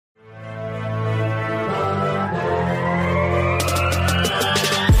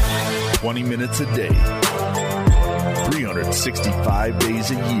20 minutes a day, 365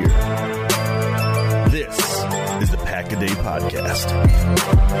 days a year. This is the Pack-A-Day Podcast.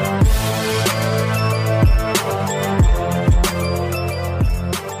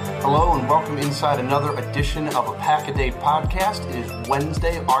 Hello and welcome inside another edition of a Pack-A-Day Podcast. It is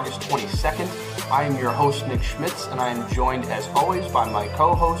Wednesday, August 22nd. I am your host, Nick Schmitz, and I am joined, as always, by my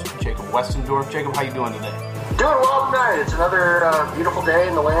co-host, Jacob Westendorf. Jacob, how you doing today? Doing well tonight. It's another beautiful day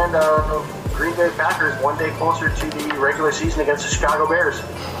in the land of Green Bay Packers, one day closer to the regular season against the Chicago Bears.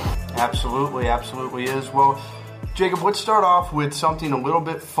 Absolutely is. Well, Jacob, let's start off with something a little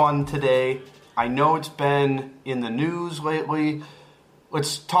bit fun today. I know it's been in the news lately.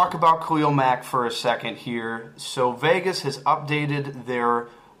 Let's talk about Khalil Mack for a second here. So Vegas has updated their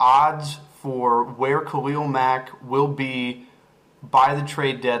odds for where Khalil Mack will be by the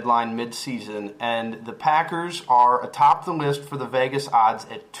trade deadline midseason, and the Packers are atop the list for the Vegas odds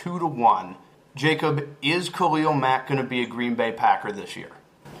at 2-1. Jacob, is Khalil Mack going to be a Green Bay Packer this year?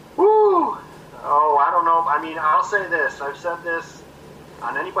 Woo! Oh, I don't know. I mean, I'll say this. I've said this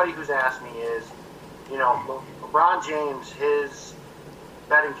on anybody who's asked me is, LeBron James, his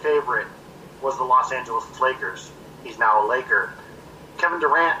betting favorite was the Los Angeles Lakers. He's now a Laker. Kevin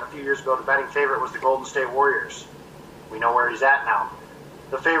Durant, a few years ago, the betting favorite was the Golden State Warriors. We know where he's at now.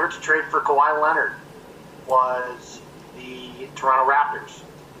 The favorite to trade for Kawhi Leonard was the Toronto Raptors.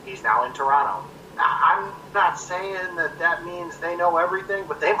 He's now in Toronto. I'm not saying that means they know everything,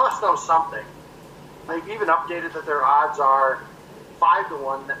 but they must know something. They've even updated that their odds are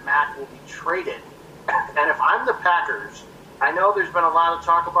 5-1 that Mack will be traded. And if I'm the Packers, I know there's been a lot of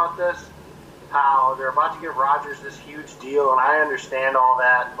talk about this, how they're about to give Rodgers this huge deal, and I understand all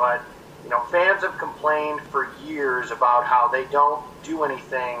that, but fans have complained for years about how they don't do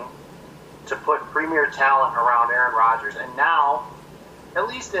anything to put premier talent around Aaron Rodgers. And now, at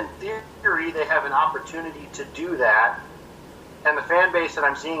least in theory, they have an opportunity to do that. And the fan base that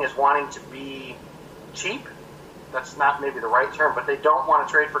I'm seeing is wanting to be cheap. That's not maybe the right term, but they don't want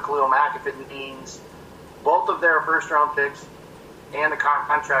to trade for Khalil Mack if it means both of their first-round picks and the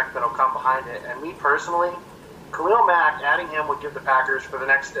contract that will come behind it. And me personally, Khalil Mack, adding him would give the Packers for the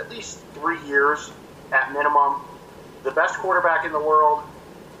next at least 3 years at minimum the best quarterback in the world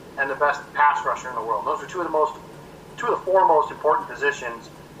and the best pass rusher in the world. Those are two of the four most important positions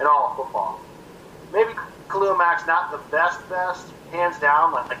in all of football. Maybe Khalil Mack's not the best, hands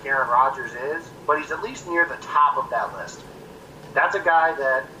down, like Aaron Rodgers is, but he's at least near the top of that list. That's a guy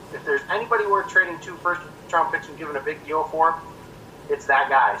that, if there's anybody worth trading 2 first-round picks and giving a big deal for, it's that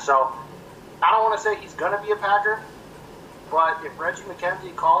guy. So I don't want to say he's going to be a Packer, but if Reggie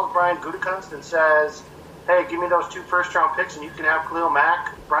McKenzie calls Brian Gutekunst and says, hey, give me those 2 first-round picks and you can have Khalil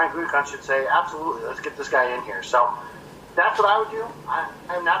Mack, Brian Gutekunst should say, absolutely, let's get this guy in here. So that's what I would do.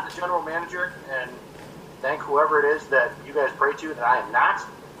 I'm not the general manager, and thank whoever it is that you guys pray to that I am not.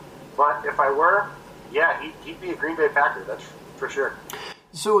 But if I were, yeah, he'd be a Green Bay Packer, that's for sure.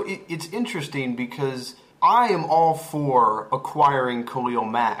 So it's interesting because I am all for acquiring Khalil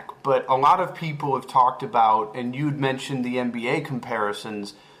Mack, but a lot of people have talked about, and you'd mentioned the NBA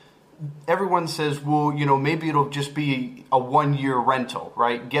comparisons, everyone says, well, maybe it'll just be a 1-year rental,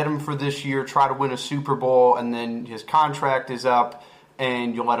 right? Get him for this year, try to win a Super Bowl, and then his contract is up,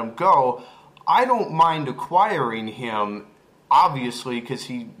 and you let him go. I don't mind acquiring him, obviously, because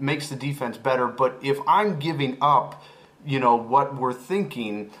he makes the defense better, but if I'm giving up, what we're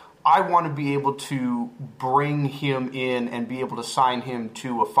thinking, I want to be able to bring him in and be able to sign him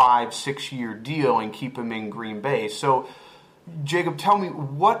to a 5-6 year deal and keep him in Green Bay. So, Jacob, tell me,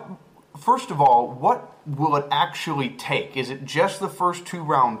 first of all, what will it actually take? Is it just the first 2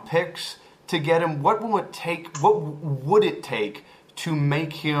 round picks to get him? What would it take to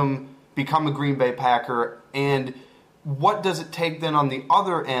make him become a Green Bay Packer? And what does it take then on the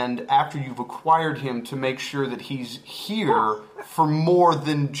other end after you've acquired him to make sure that he's here for more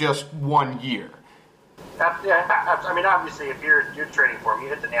than just 1 year? I mean, obviously, if you're trading for him, you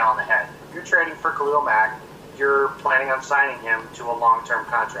hit the nail on the head. If you're trading for Khalil Mack, you're planning on signing him to a long-term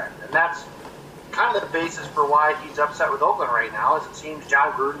contract. And that's kind of the basis for why he's upset with Oakland right now, is it seems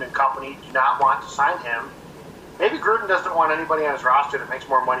John Gruden and company do not want to sign him. Maybe Gruden doesn't want anybody on his roster that makes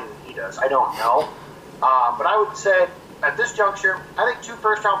more money than he does. I don't know. But I would say at this juncture, I think 2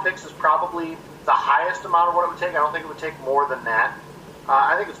 first-round picks is probably the highest amount of what it would take. I don't think it would take more than that.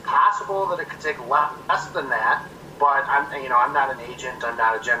 I think it's possible that it could take less than that, but I'm not an agent. I'm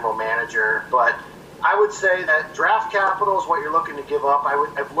not a general manager. But I would say that draft capital is what you're looking to give up.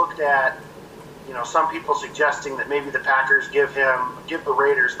 I've looked at, some people suggesting that maybe the Packers give the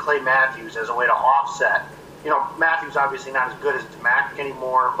Raiders Clay Matthews as a way to offset. Matthews obviously not as good as Mack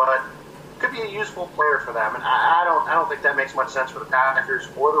anymore, but could be a useful player for them. And I don't think that makes much sense for the Packers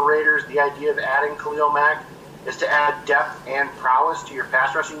or the Raiders. The idea of adding Khalil Mack is to add depth and prowess to your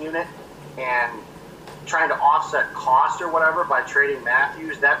pass rushing unit, and trying to offset cost or whatever by trading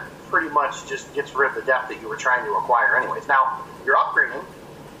Matthews, that pretty much just gets rid of the depth that you were trying to acquire anyways. Now, you're upgrading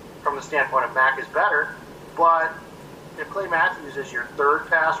from the standpoint of Mack is better, but if Clay Matthews is your third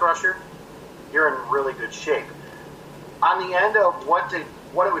pass rusher, you're in really good shape. On the end of what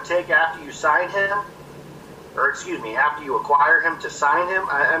it would take after you sign him, after you acquire him to sign him,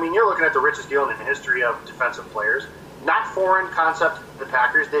 I mean, you're looking at the richest deal in the history of defensive players. Not foreign concept to the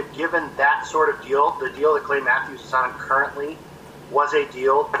Packers. They've given that sort of deal. The deal that Clay Matthews is on currently was a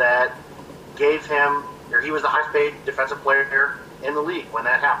deal that gave him, or he was the highest paid defensive player in the league when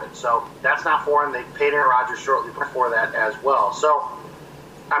that happened. So that's not foreign. They paid Aaron Rodgers shortly before that as well. So,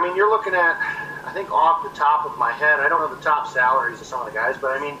 I mean, you're looking at, I think off the top of my head, I don't know the top salaries of some of the guys,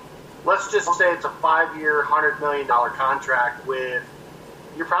 but I mean, let's just say it's a 5-year, $100 million contract with,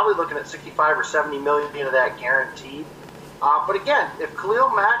 you're probably looking at 65 or 70 million of that guaranteed. But again, if Khalil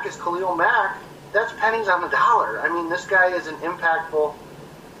Mack is Khalil Mack, that's pennies on the dollar. I mean, this guy is an impactful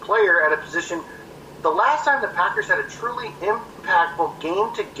player at a position. The last time the Packers had a truly impactful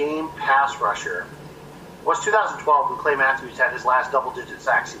game-to-game pass rusher was 2012 when Clay Matthews had his last double-digit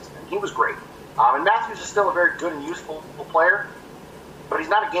sack season, and he was great. And Matthews is still a very good and useful player, but he's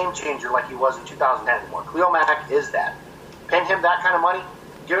not a game changer like he was in 2010 anymore. Khalil Mack is that. Paying him that kind of money,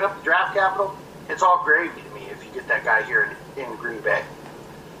 giving up the draft capital, it's all gravy to me if you get that guy here in Green Bay.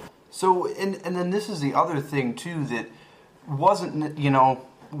 So, and then this is the other thing, too, that wasn't,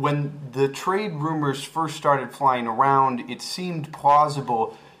 when the trade rumors first started flying around, it seemed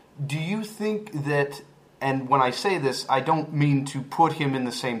plausible. Do you think that, and when I say this, I don't mean to put him in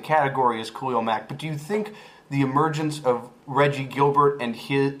the same category as Khalil Mack, but do you think the emergence of Reggie Gilbert and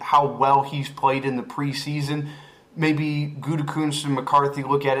how well he's played in the preseason, maybe Gutekunst and McCarthy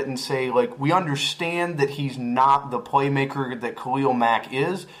look at it and say, like, we understand that he's not the playmaker that Khalil Mack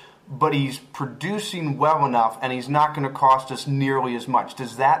is, but he's producing well enough and he's not going to cost us nearly as much.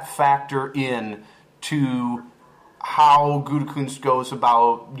 Does that factor in to how Gutekunst goes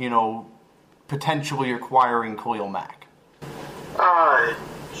about, potentially acquiring Khalil Mack? It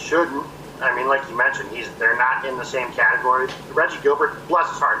shouldn't. I mean, like you mentioned, they're not in the same category. Reggie Gilbert, bless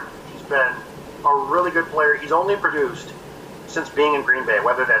his heart, he's been a really good player. He's only produced since being in Green Bay,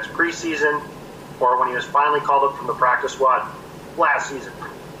 whether that's preseason or when he was finally called up from the practice squad last season.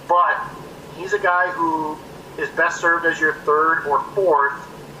 But he's a guy who is best served as your third or fourth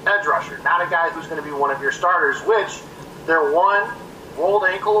edge rusher, not a guy who's going to be one of your starters, which they're one rolled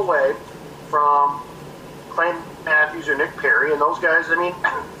ankle away from Clay Matthews or Nick Perry. And those guys, I mean,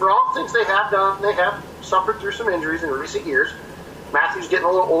 for all the things they have done, they have suffered through some injuries in recent years. Matthews getting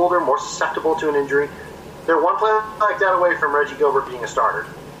a little older, more susceptible to an injury. They're one play like that away from Reggie Gilbert being a starter.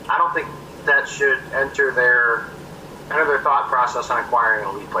 I don't think that should enter their thought process on acquiring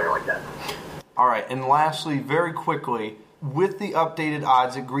an elite player like that. All right, and lastly, very quickly, with the updated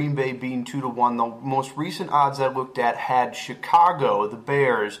odds at Green Bay being 2-1, the most recent odds I looked at had Chicago, the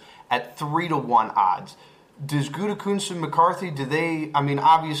Bears, at 3-1 odds. Does Gutekunst and McCarthy,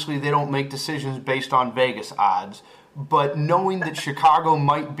 obviously they don't make decisions based on Vegas odds, but knowing that Chicago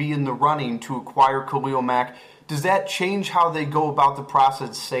might be in the running to acquire Khalil Mack, does that change how they go about the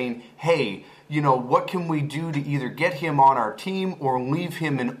process saying, hey, what can we do to either get him on our team or leave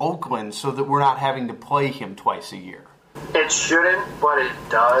him in Oakland so that we're not having to play him twice a year? It shouldn't, but it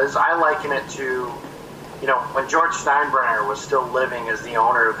does. I liken it to, when George Steinbrenner was still living as the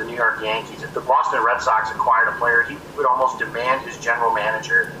owner of the New York Yankees. If the Boston Red Sox acquired a player, he would almost demand his general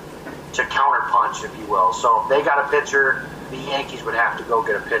manager to counterpunch, if you will. So if they got a pitcher, the Yankees would have to go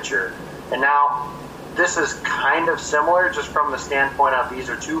get a pitcher. And now this is kind of similar just from the standpoint of these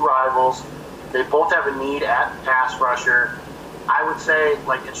are two rivals. They both have a need at pass rusher. I would say,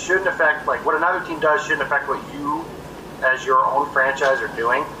 it shouldn't affect, what another team does shouldn't affect what you, as your own franchise, are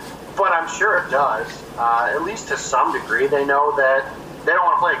doing. But I'm sure it does, at least to some degree. They know that they don't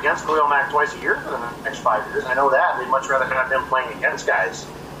want to play against Khalil Mack twice a year for the next 5 years. I know that. They'd much rather have them playing against guys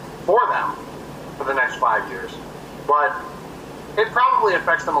for them for the next 5 years. But it probably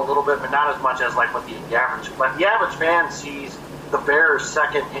affects them a little bit, but not as much as, what the average fan sees the Bears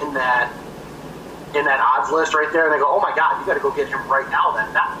second in that odds list right there, and they go, oh my God, you got to go get him right now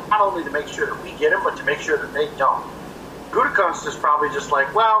then. Not only to make sure that we get him, but to make sure that they don't. Gutekunst is probably just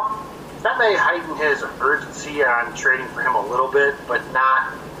well, that may heighten his urgency on trading for him a little bit, but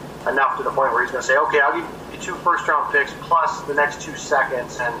not enough to the point where he's going to say, okay, I'll give you 2 first-round picks plus the next 2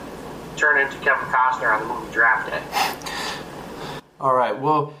 seconds and turn into Kevin Costner on the movie Draft Day. All right,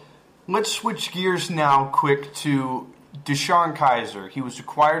 well, Let's switch gears now quick to DeShone Kizer. He was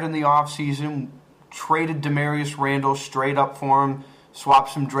acquired in the offseason, traded Demarius Randall straight up for him, swapped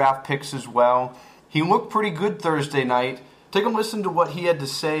some draft picks as well. He looked pretty good Thursday night. Take a listen to what he had to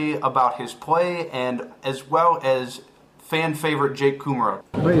say about his play and as well as fan favorite Jake Kumerow.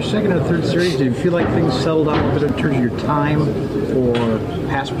 Well, your second and third series, do you feel like things settled out a bit in terms of your time for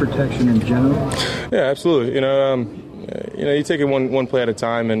pass protection in general? Yeah, absolutely. You take it one play at a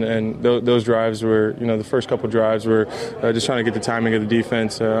time, and those drives were, the first couple drives were just trying to get the timing of the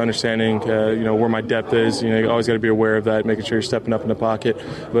defense, understanding, where my depth is. You always got to be aware of that, making sure you're stepping up in the pocket.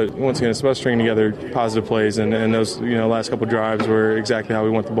 But once again, it's about stringing together positive plays, and those, last couple drives were exactly how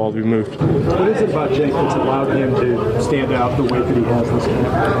we want the ball to be moved. What is it about Jake that's allowed him to stand out the way that he has this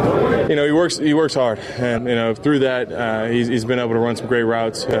game? He works hard, and through that, he's been able to run some great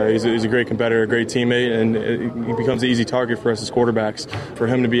routes. He's a great competitor, a great teammate, and he becomes an easy target for us as quarterbacks. For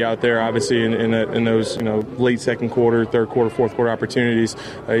him to be out there, obviously in those late second quarter, third quarter, fourth quarter opportunities,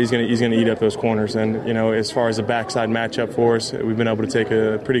 he's going to eat up those corners. And as far as a backside matchup for us, we've been able to take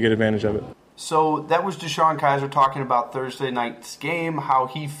a pretty good advantage of it. So that was DeShone Kizer talking about Thursday night's game, how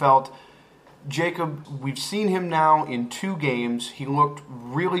he felt. Jacob, we've seen him now in 2 games. He looked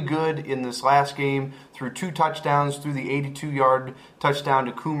really good in this last game, threw 2 touchdowns, threw the 82-yard touchdown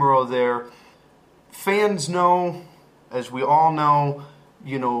to Kumerow there. Fans know, as we all know,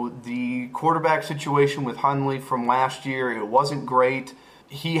 the quarterback situation with Hundley from last year, it wasn't great.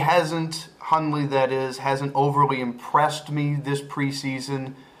 Hundley hasn't overly impressed me this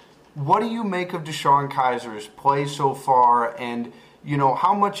preseason. What do you make of DeShone Kizer's play so far, and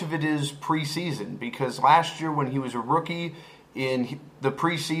how much of it is preseason? Because last year when he was a rookie in the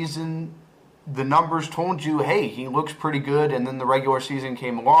preseason, the numbers told you, hey, he looks pretty good, and then the regular season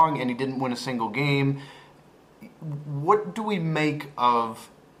came along and he didn't win a single game. What do we make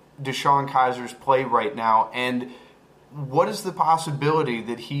of DeShone Kizer's play right now, and what is the possibility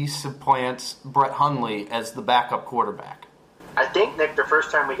that he supplants Brett Hundley as the backup quarterback? I think, Nick, the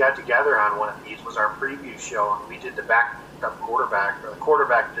first time we got together on one of these was our preview show, and we did the backup quarterback, or the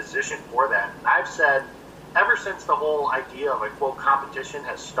quarterback position for that. And I've said, ever since the whole idea of a, quote, competition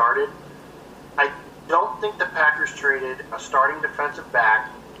has started, I don't think the Packers traded a starting defensive back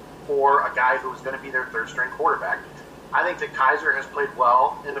for a guy who was going to be their third-string quarterback. I think that Kizer has played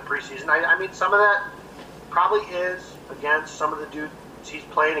well in the preseason. I mean, some of that probably is against some of the dudes he's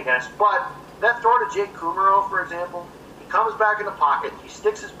playing against, but that throw to Jake Kumerow, for example, he comes back in the pocket, he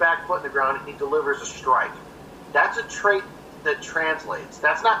sticks his back foot in the ground, and he delivers a strike. That's a trait that translates.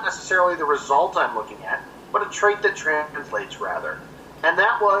 That's not necessarily the result I'm looking at, but a trait that translates, rather. And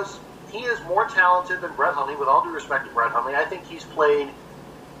that was, he is more talented than Brett Hundley, with all due respect to Brett Hundley. I think he's played,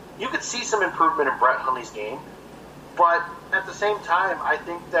 you could see some improvement in Brett Hundley's game, but at the same time, I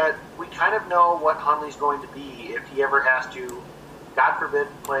think that we kind of know what Hundley's going to be if he ever has to, God forbid,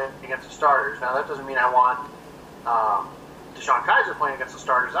 play against the starters. Now, that doesn't mean I want DeShone Kizer playing against the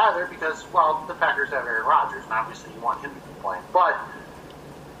starters either, because, well, the Packers have Aaron Rodgers, and obviously you want him to be playing. But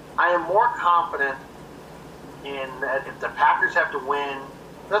I am more confident in that if the Packers have to win,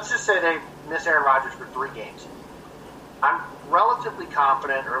 let's just say they miss Aaron Rodgers for 3 games. I'm relatively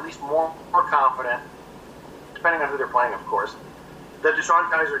confident, or at least more confident, depending on who they're playing, of course, that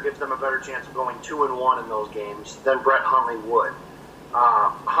DeShone Kizer gives them a better chance of going 2-1 in those games than Brett Hundley would.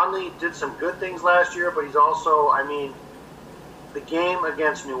 Hundley did some good things last year, but he's also, the game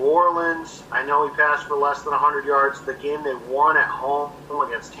against New Orleans, I know he passed for less than 100 yards. The game they won at home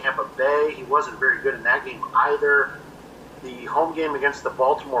against Tampa Bay, he wasn't very good in that game either. The home game against the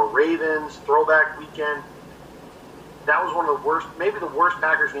Baltimore Ravens, throwback weekend, that was one of the worst, maybe the worst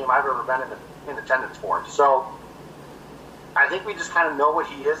Packers game I've ever been in attendance for. So I think we just kind of know what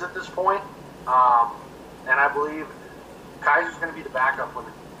he is at this point. And I believe Kizer's going to be the backup when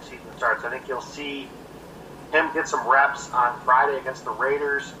the season starts. I think you'll see him get some reps on Friday against the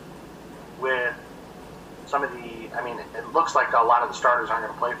Raiders with some of the, it looks like a lot of the starters aren't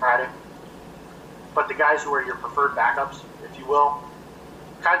going to play Friday. But the guys who are your preferred backups, if you will,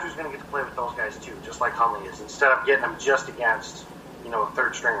 Kizer's going to get to play with those guys too, just like Hundley is, instead of getting them just against,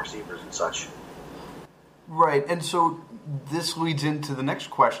 third-string receivers and such. Right, and so this leads into the next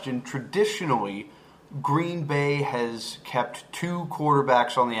question. Traditionally, Green Bay has kept 2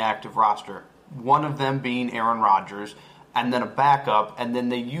 quarterbacks on the active roster, one of them being Aaron Rodgers, and then a backup, and then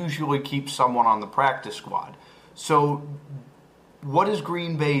they usually keep someone on the practice squad. So what does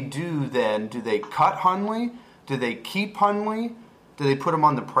Green Bay do then? Do they cut Hundley? Do they keep Hundley? Do they put him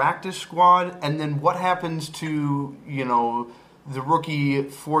on the practice squad? And then what happens to, the rookie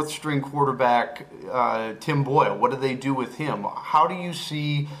fourth-string quarterback, Tim Boyle. What do they do with him? How do you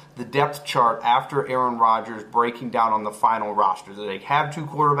see the depth chart after Aaron Rodgers breaking down on the final roster? Do they have 2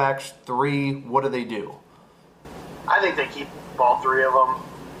 quarterbacks, 3? What do they do? I think they keep all 3 of them.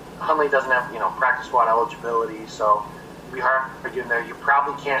 Hundley doesn't have, practice squad eligibility, so it'd be hard to get in there. You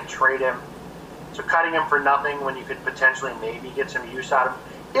probably can't trade him. So cutting him for nothing when you could potentially maybe get some use out of him.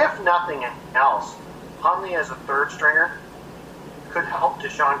 If nothing else, Hundley as a third stringer could help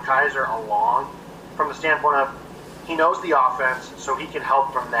DeShone Kizer along from the standpoint of he knows the offense, so he can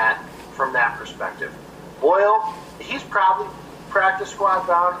help from that perspective. Boyle, he's probably practice squad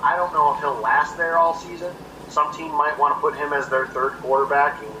bound. I don't know if he'll last there all season. Some team might want to put him as their third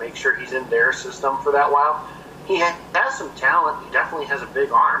quarterback and make sure he's in their system for that while. He has some talent. He definitely has a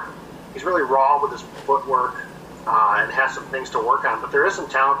big arm. He's really raw with his footwork and has some things to work on. But there is some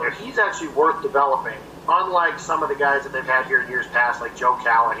talent there. He's actually worth developing, unlike some of the guys that they've had here in years past, like Joe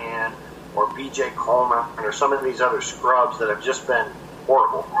Callahan or B.J. Coleman or some of these other scrubs that have just been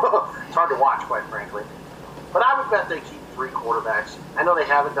horrible. It's hard to watch, quite frankly. But I would bet they keep 3 quarterbacks. I know they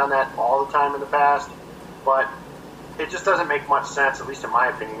haven't done that all the time in the past, but it just doesn't make much sense, at least in my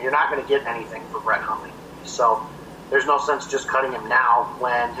opinion. You're not going to get anything for Brett Hundley. So there's no sense just cutting him now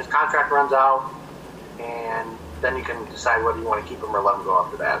when his contract runs out, and then you can decide whether you want to keep him or let him go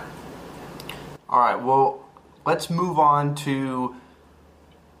after that. All right, well, let's move on to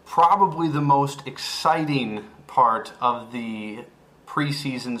probably the most exciting part of the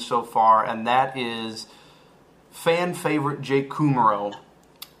preseason so far, and that is fan favorite Jake Kumerow.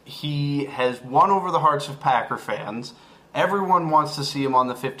 He has won over the hearts of Packer fans. Everyone wants to see him on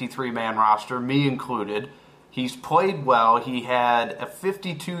the 53-man roster, me included. He's played well. He had a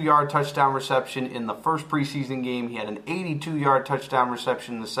 52-yard touchdown reception in the first preseason game. He had an 82-yard touchdown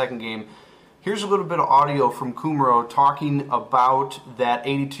reception in the second game. Here's a little bit of audio from Kumerow talking about that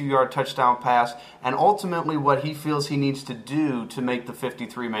 82-yard touchdown pass and ultimately what he feels he needs to do to make the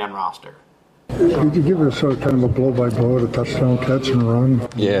 53-man roster. Could you give us kind of a blow-by-blow, the touchdown catch and run?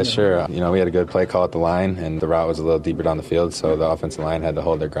 Yeah, sure. We had a good play call at the line, and the route was a little deeper down the field, so the offensive line had to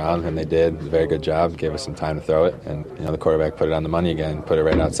hold their ground, and they did. A very good job. Gave us some time to throw it, and the quarterback put it on the money again, put it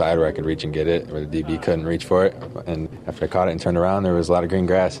right outside where I could reach and get it, where the DB couldn't reach for it. And after I caught it and turned around, there was a lot of green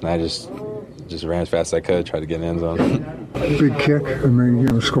grass, and I just ran as fast as I could, tried to get in the end zone. Big kick. I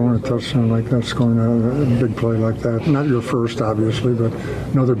mean, scoring a touchdown like that, scoring a big play like that. Not your first, obviously, but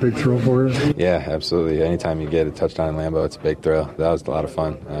another big throw for you. Yeah, absolutely. Anytime you get a touchdown in Lambeau, it's a big thrill. That was a lot of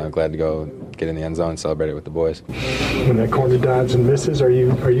fun. Glad to go get in the end zone and celebrate it with the boys. When that corner dives and misses, are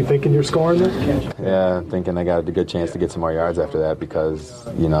you thinking you're scoring there? Yeah, thinking I got a good chance to get some more yards after that because,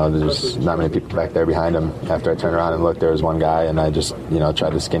 there's not many people back there behind him. After I turned around and looked, there was one guy, and I just,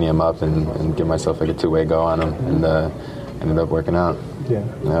 tried to skinny him up and give myself like a two-way go on him, and ended up working out. Yeah.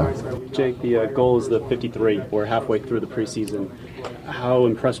 Jake, the goal is the 53. We're halfway through the preseason. How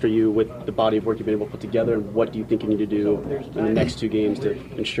impressed are you with the body of work you've been able to put together, and what do you think you need to do in the next 2 games to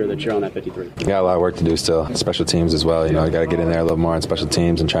ensure that you're on that 53? We got a lot of work to do still. Special teams as well. You got to get in there a little more on special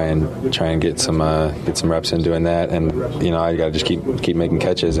teams and try and get some reps in doing that. And I got to just keep making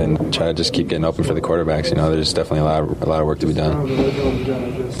catches and try to just keep getting open for the quarterbacks. There's definitely a lot of work to be done.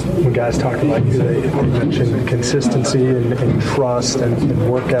 When guys talk about you, they mention consistency and trust and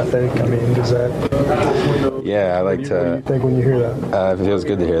work ethic. I mean, does that? Yeah, I like to. What do you think when you hear that? It feels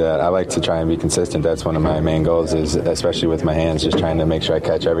good to hear that. I like to try and be consistent. That's one of my main goals, is especially with my hands, just trying to make sure I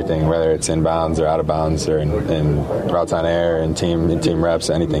catch everything, whether it's in bounds or out of bounds or in routes on air and team reps,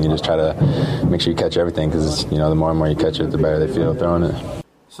 anything. You just try to make sure you catch everything because, the more and more you catch it, the better they feel throwing it.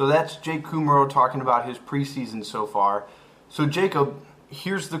 So that's Jake Kumerow talking about his preseason so far. So, Jacob,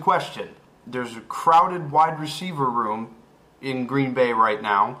 here's the question. There's a crowded wide receiver room in Green Bay right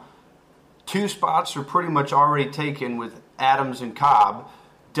now. 2 spots are pretty much already taken with Adams and Cobb.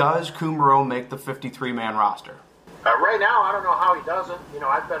 Does Kumerow make the 53-man roster? Right now, I don't know how he doesn't.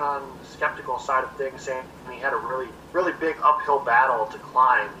 I've been on the skeptical side of things, saying he had a really, really big uphill battle to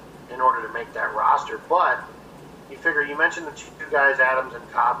climb in order to make that roster. But you figure, you mentioned the 2 guys, Adams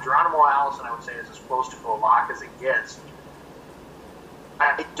and Cobb. Geronimo Allison, I would say, is as close to a lock as it gets.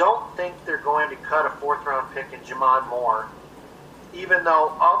 I don't think they're going to cut a 4th-round pick in Jamon Moore, even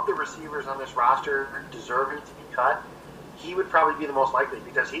though of the receivers on this roster deserving to be cut, he would probably be the most likely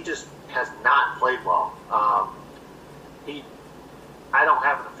because he just has not played well. I don't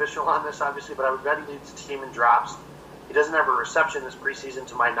have an official on this, obviously, but I would bet he leads the team in drops. He doesn't have a reception this preseason,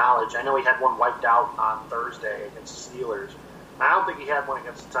 to my knowledge. I know he had one wiped out on Thursday against the Steelers. I don't think he had one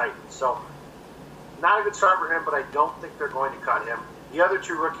against the Titans. So, not a good start for him, but I don't think they're going to cut him. The other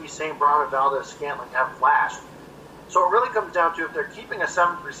 2 rookies, St. Brown and Valdez Scantling, have flashed. So it really comes down to, if they're keeping a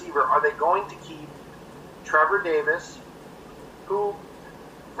seventh receiver, are they going to keep Trevor Davis, who,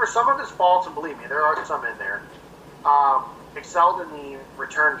 for some of his faults, and believe me, there are some in there, excelled in the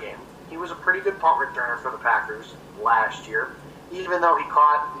return game. He was a pretty good punt returner for the Packers last year, even though he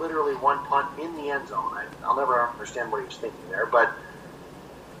caught literally one punt in the end zone. I'll never understand what he was thinking there, but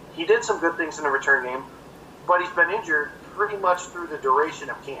he did some good things in the return game, but he's been injured pretty much through the duration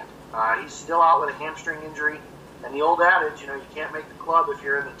of camp. He's still out with a hamstring injury, and the old adage, you can't make the club if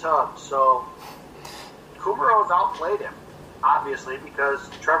you're in the tub. So Kumerow has outplayed him, obviously, because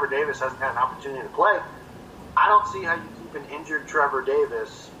Trevor Davis hasn't had an opportunity to play. I don't see how you keep an injured Trevor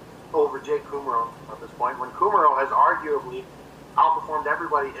Davis over Jake Kumerow at this point, when Kumerow has arguably outperformed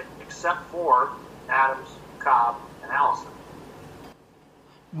everybody except for Adams, Cobb, and Allison.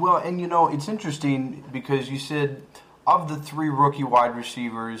 Well, and it's interesting because you said of the three rookie wide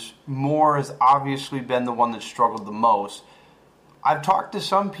receivers, Moore has obviously been the one that struggled the most. I've talked to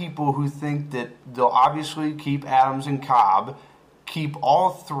some people who think that they'll obviously keep Adams and Cobb, keep all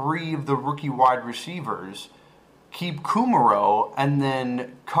three of the rookie wide receivers, keep Kumerow, and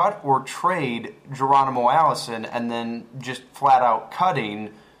then cut or trade Geronimo Allison, and then just flat out cutting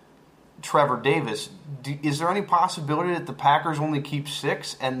Trevor Davis. Is there any possibility that the Packers only keep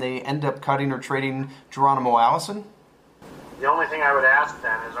 6 and they end up cutting or trading Geronimo Allison? The only thing I would ask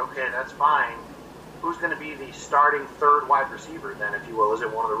then is, okay, that's fine. Who's going to be the starting third wide receiver then, if you will? Is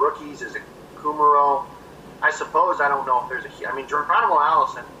it one of the rookies? Is it Kumerow? I suppose, I don't know if there's Geronimo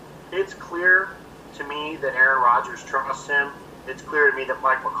Allison, it's clear to me that Aaron Rodgers trusts him. It's clear to me that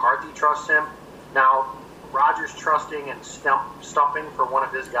Mike McCarthy trusts him. Now, Rodgers trusting and stumping for one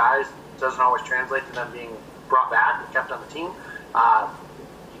of his guys doesn't always translate to them being brought back and kept on the team.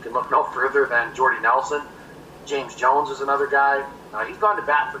 You can look no further than Jordy Nelson. James Jones is another guy. He's gone to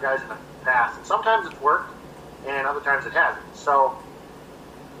bat for guys in the past, and sometimes it's worked, and other times it hasn't. So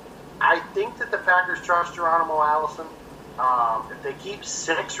I think that the Packers trust Geronimo Allison. If they keep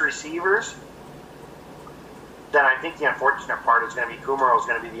 6 receivers, then I think the unfortunate part is going to be Kumerow is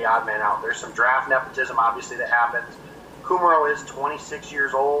going to be the odd man out. There's some draft nepotism, obviously, that happens. Kumerow is 26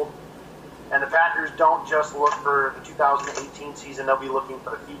 years old, and the Packers don't just look for the 2018 season. They'll be looking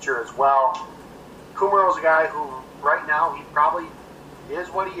for the future as well. Kumerow is a guy who, right now, he probably is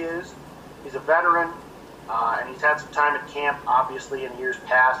what he is. He's a veteran, and he's had some time at camp, obviously, in years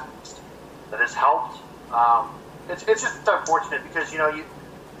past that has helped. It's just unfortunate because,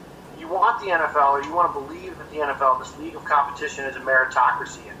 you want the NFL, or you want to believe that the NFL, this league of competition, is a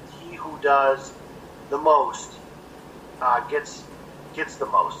meritocracy, and he who does the most gets the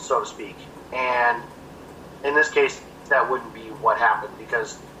most, so to speak. And in this case, that wouldn't be what happened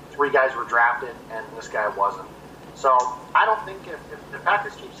because 3 guys were drafted and this guy wasn't. So I don't think if the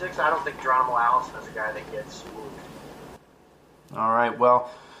Packers keep 6, I don't think Geronimo Allison is a guy that gets moved. All right, well,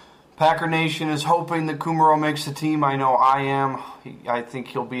 Packer Nation is hoping that Kumerow makes the team. I know I am. I think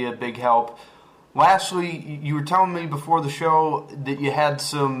he'll be a big help. Lastly, you were telling me before the show that you had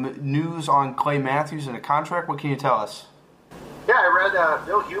some news on Clay Matthews and a contract. What can you tell us? Yeah, I read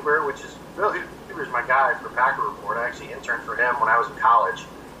Bill Huber's my guy for Packer Report. I actually interned for him when I was in college.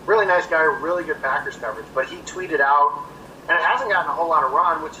 Really nice guy, really good Packers coverage. But he tweeted out, and it hasn't gotten a whole lot of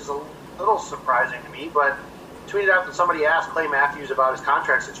run, which is a little surprising to me, but tweeted out that somebody asked Clay Matthews about his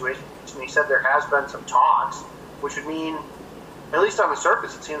contract situation, and he said there has been some talks, which would mean, at least on the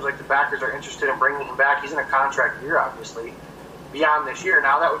surface, it seems like the Packers are interested in bringing him back. He's in a contract year, obviously, beyond this year.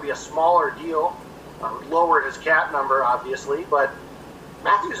 Now, that would be a smaller deal, would lower his cap number, obviously, but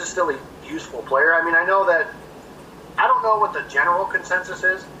Matthews is still a useful player. I mean, I don't know what the general consensus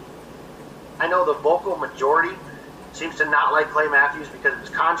is. I know the vocal majority seems to not like Clay Matthews because of his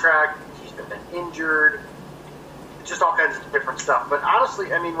contract. He's been injured. Just all kinds of different stuff. But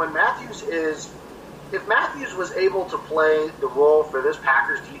honestly, I mean, if Matthews was able to play the role for this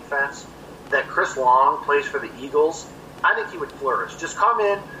Packers defense that Chris Long plays for the Eagles, I think he would flourish. Just come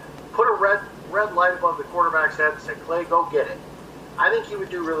in, put a red light above the quarterback's head and say, Clay, go get it. I think he would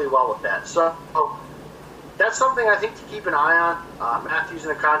do really well with that. So that's something I think to keep an eye on. Matthews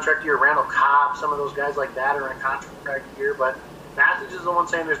in a contract year, Randall Cobb, some of those guys like that are in a contract year, but Matthews is the one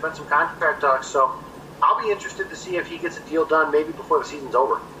saying there's been some contract talks, so I'll be interested to see if he gets a deal done maybe before the season's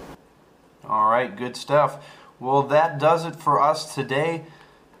over. All right, good stuff. Well, that does it for us today.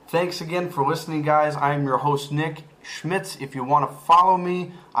 Thanks again for listening, guys. I'm your host, Nick Schmitz. If you want to follow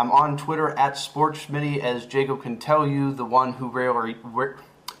me, I'm on Twitter at SportsSchmitty, as Jacob can tell you, the one who rarely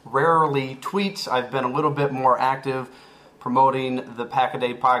tweets. I've been a little bit more active promoting the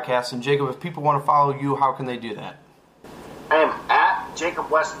Pack-A-Day podcast. And Jacob, if people want to follow you, how can they do that? I am at Jacob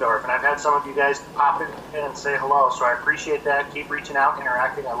Westendorf, and I've had some of you guys pop in and say hello, so I appreciate that. Keep reaching out,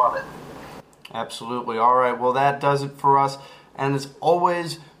 interacting. I love it. Absolutely. All right, well, that does it for us. And as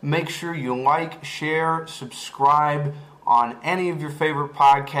always, make sure you like, share, subscribe on any of your favorite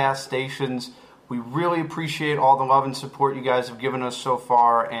podcast stations. We really appreciate all the love and support you guys have given us so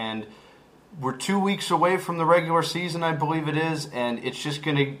far, and we're 2 weeks away from the regular season, I believe it is, and it's just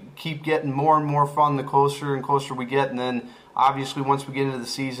going to keep getting more and more fun the closer and closer we get. And then, obviously, once we get into the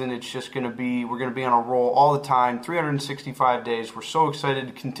season, it's just going to be, we're going to be on a roll all the time, 365 days. We're so excited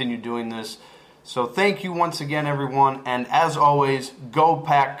to continue doing this. So thank you once again, everyone, and as always, go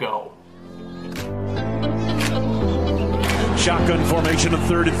Pack Go. Shotgun formation of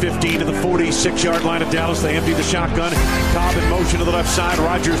 3rd and 15 to the 46-yard line of Dallas. They empty the shotgun. Cobb in motion to the left side.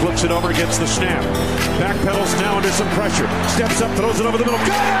 Rodgers looks it over, gets the snap. Backpedals now under some pressure. Steps up, throws it over the middle.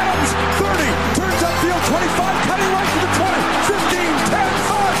 Got Adams! 30! Turns upfield, 25, cutting right to the 20. 15, 10,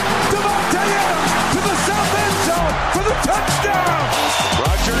 5. Devontae Adams to the south end zone for the touchdown!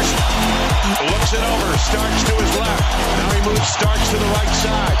 Rodgers looks it over, starts to his left. Now he moves, starts to the right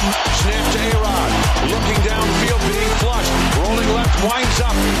side. Snap to A-Rod. Looking downfield, being flushed. Rolling left, winds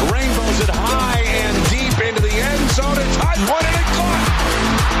up. Rainbows it high and deep into the end zone. It's high pointed and caught.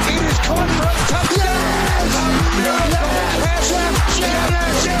 It is caught for a touchdown. Yes! A miracle pass.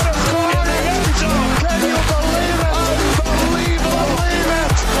 Yes! In the end zone. Can you believe it? Unbelievable. Believe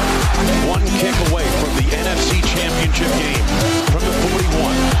it. One kick away from the NFC Championship game. From the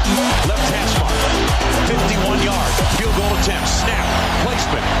 41. Left hash mark. 51-yard field goal attempt. Snap.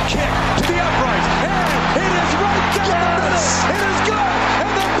 Placement. Kick to the upright. And it is right down the middle. It is good. And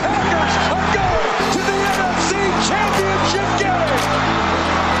the Packers are going to the NFC Championship game.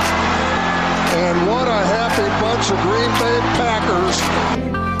 And what a happy bunch of Green Bay Packers.